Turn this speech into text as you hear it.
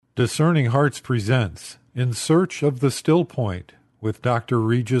Discerning Hearts presents In Search of the Still Point with Dr.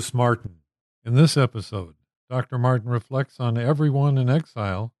 Regis Martin. In this episode, Dr. Martin reflects on everyone in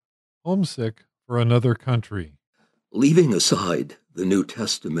exile, homesick for another country. Leaving aside the New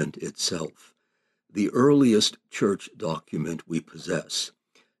Testament itself, the earliest church document we possess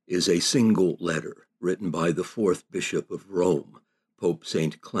is a single letter written by the fourth bishop of Rome, Pope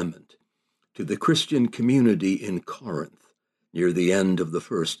St. Clement, to the Christian community in Corinth near the end of the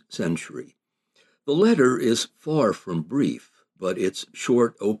first century. The letter is far from brief, but its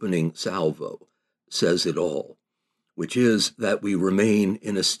short opening salvo says it all, which is that we remain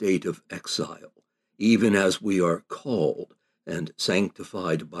in a state of exile, even as we are called and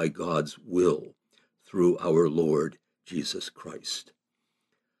sanctified by God's will through our Lord Jesus Christ.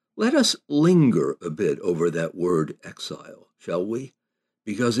 Let us linger a bit over that word exile, shall we?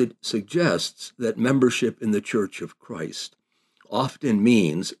 Because it suggests that membership in the Church of Christ often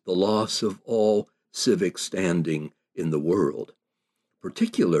means the loss of all civic standing in the world,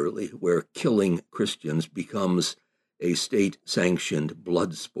 particularly where killing Christians becomes a state-sanctioned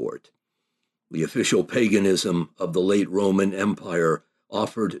blood sport. The official paganism of the late Roman Empire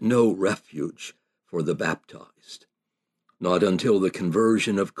offered no refuge for the baptized. Not until the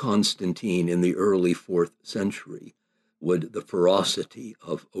conversion of Constantine in the early 4th century would the ferocity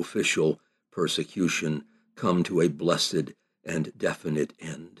of official persecution come to a blessed and definite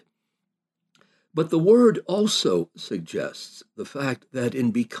end. But the word also suggests the fact that in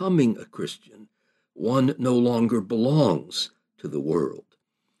becoming a Christian, one no longer belongs to the world,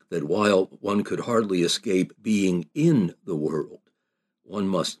 that while one could hardly escape being in the world, one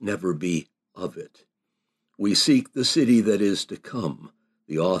must never be of it. We seek the city that is to come,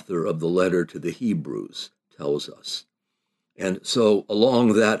 the author of the letter to the Hebrews tells us. And so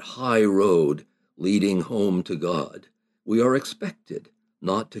along that high road leading home to God, we are expected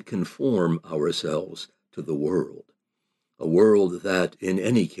not to conform ourselves to the world, a world that, in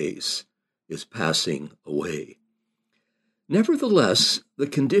any case, is passing away. Nevertheless, the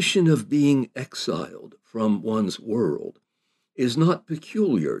condition of being exiled from one's world is not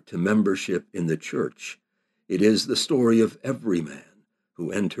peculiar to membership in the church. It is the story of every man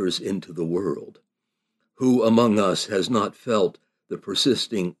who enters into the world. Who among us has not felt the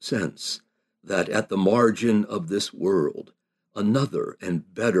persisting sense that at the margin of this world, another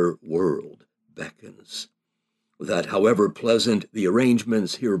and better world beckons? That however pleasant the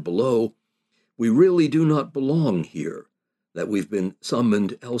arrangements here below, we really do not belong here, that we've been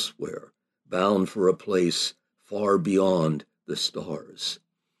summoned elsewhere, bound for a place far beyond the stars.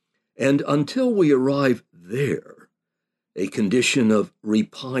 And until we arrive there, a condition of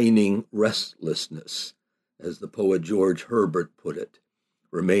repining restlessness, as the poet George Herbert put it,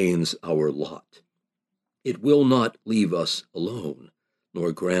 remains our lot. It will not leave us alone,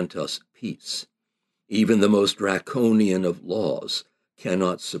 nor grant us peace. Even the most draconian of laws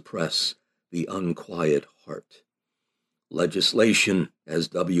cannot suppress the unquiet heart. Legislation, as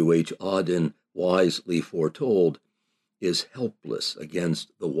W.H. Auden wisely foretold, is helpless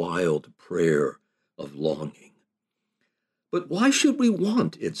against the wild prayer of longing. But why should we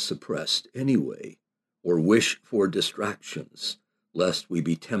want it suppressed anyway, or wish for distractions, lest we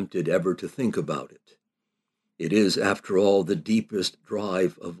be tempted ever to think about it? It is, after all, the deepest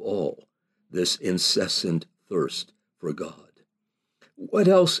drive of all, this incessant thirst for God. What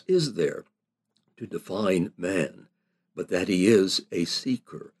else is there to define man but that he is a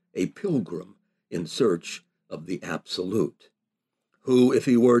seeker, a pilgrim in search of the absolute, who, if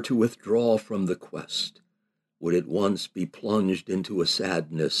he were to withdraw from the quest, would at once be plunged into a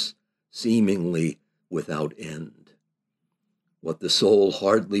sadness seemingly without end? What the soul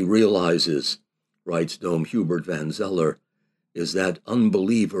hardly realizes, writes Dom Hubert van Zeller, is that,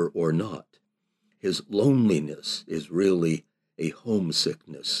 unbeliever or not, his loneliness is really a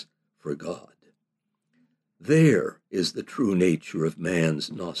homesickness for God. There is the true nature of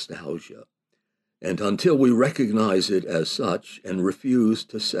man's nostalgia, and until we recognize it as such and refuse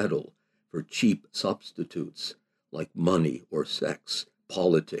to settle for cheap substitutes like money or sex,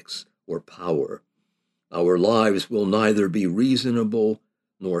 politics or power, our lives will neither be reasonable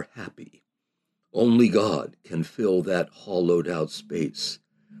nor happy. Only God can fill that hollowed-out space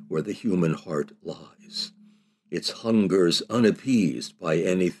where the human heart lies, its hungers unappeased by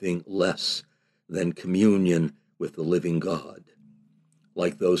anything less than communion with the living God.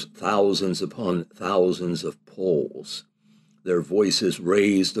 Like those thousands upon thousands of Poles, their voices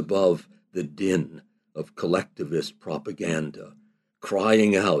raised above the din of collectivist propaganda,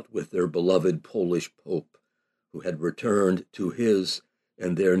 crying out with their beloved Polish Pope, who had returned to his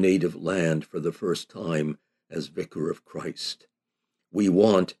and their native land for the first time as Vicar of Christ. We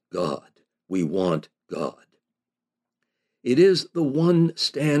want God. We want God. It is the one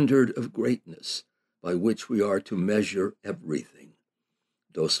standard of greatness by which we are to measure everything.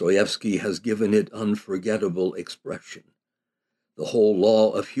 Dostoevsky has given it unforgettable expression. The whole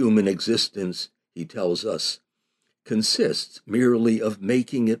law of human existence, he tells us, consists merely of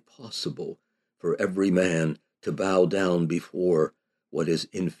making it possible for every man to bow down before what is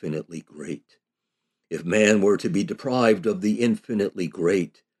infinitely great. If man were to be deprived of the infinitely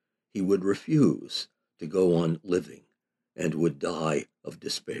great, he would refuse to go on living and would die of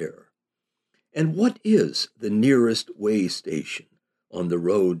despair. And what is the nearest way station on the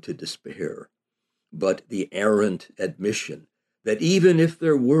road to despair but the errant admission that even if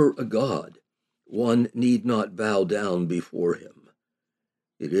there were a God, one need not bow down before him?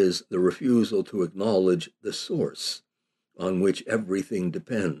 It is the refusal to acknowledge the source on which everything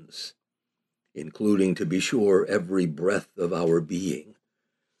depends, including, to be sure, every breath of our being.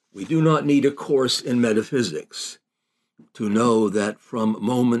 We do not need a course in metaphysics to know that from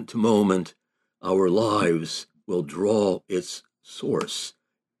moment to moment our lives will draw its source,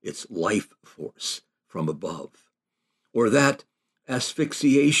 its life force, from above, or that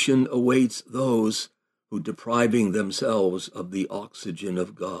asphyxiation awaits those who, depriving themselves of the oxygen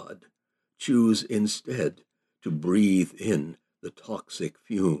of God, choose instead to breathe in the toxic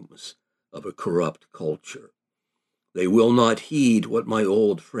fumes of a corrupt culture. They will not heed what my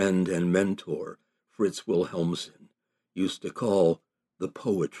old friend and mentor, Fritz Wilhelmsen, used to call the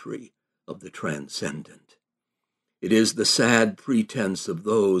poetry of the transcendent. It is the sad pretense of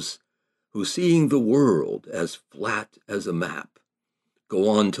those who, seeing the world as flat as a map, go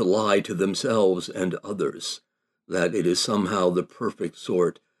on to lie to themselves and others that it is somehow the perfect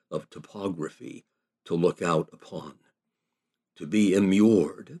sort of topography to look out upon. To be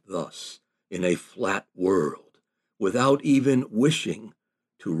immured thus in a flat world without even wishing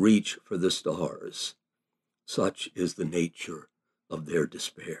to reach for the stars, such is the nature of their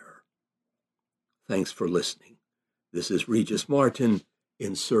despair. Thanks for listening. This is Regis Martin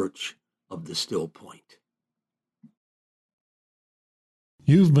in search of the still point.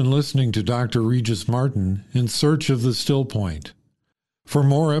 You've been listening to Dr. Regis Martin in search of the still point. For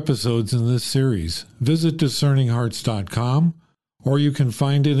more episodes in this series, visit discerninghearts.com, or you can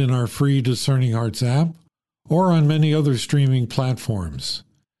find it in our free Discerning Hearts app or on many other streaming platforms.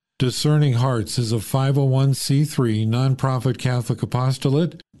 Discerning Hearts is a 501c3 nonprofit Catholic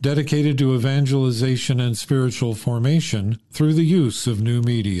apostolate dedicated to evangelization and spiritual formation through the use of new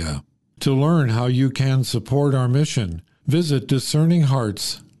media. To learn how you can support our mission, visit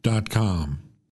discerninghearts.com.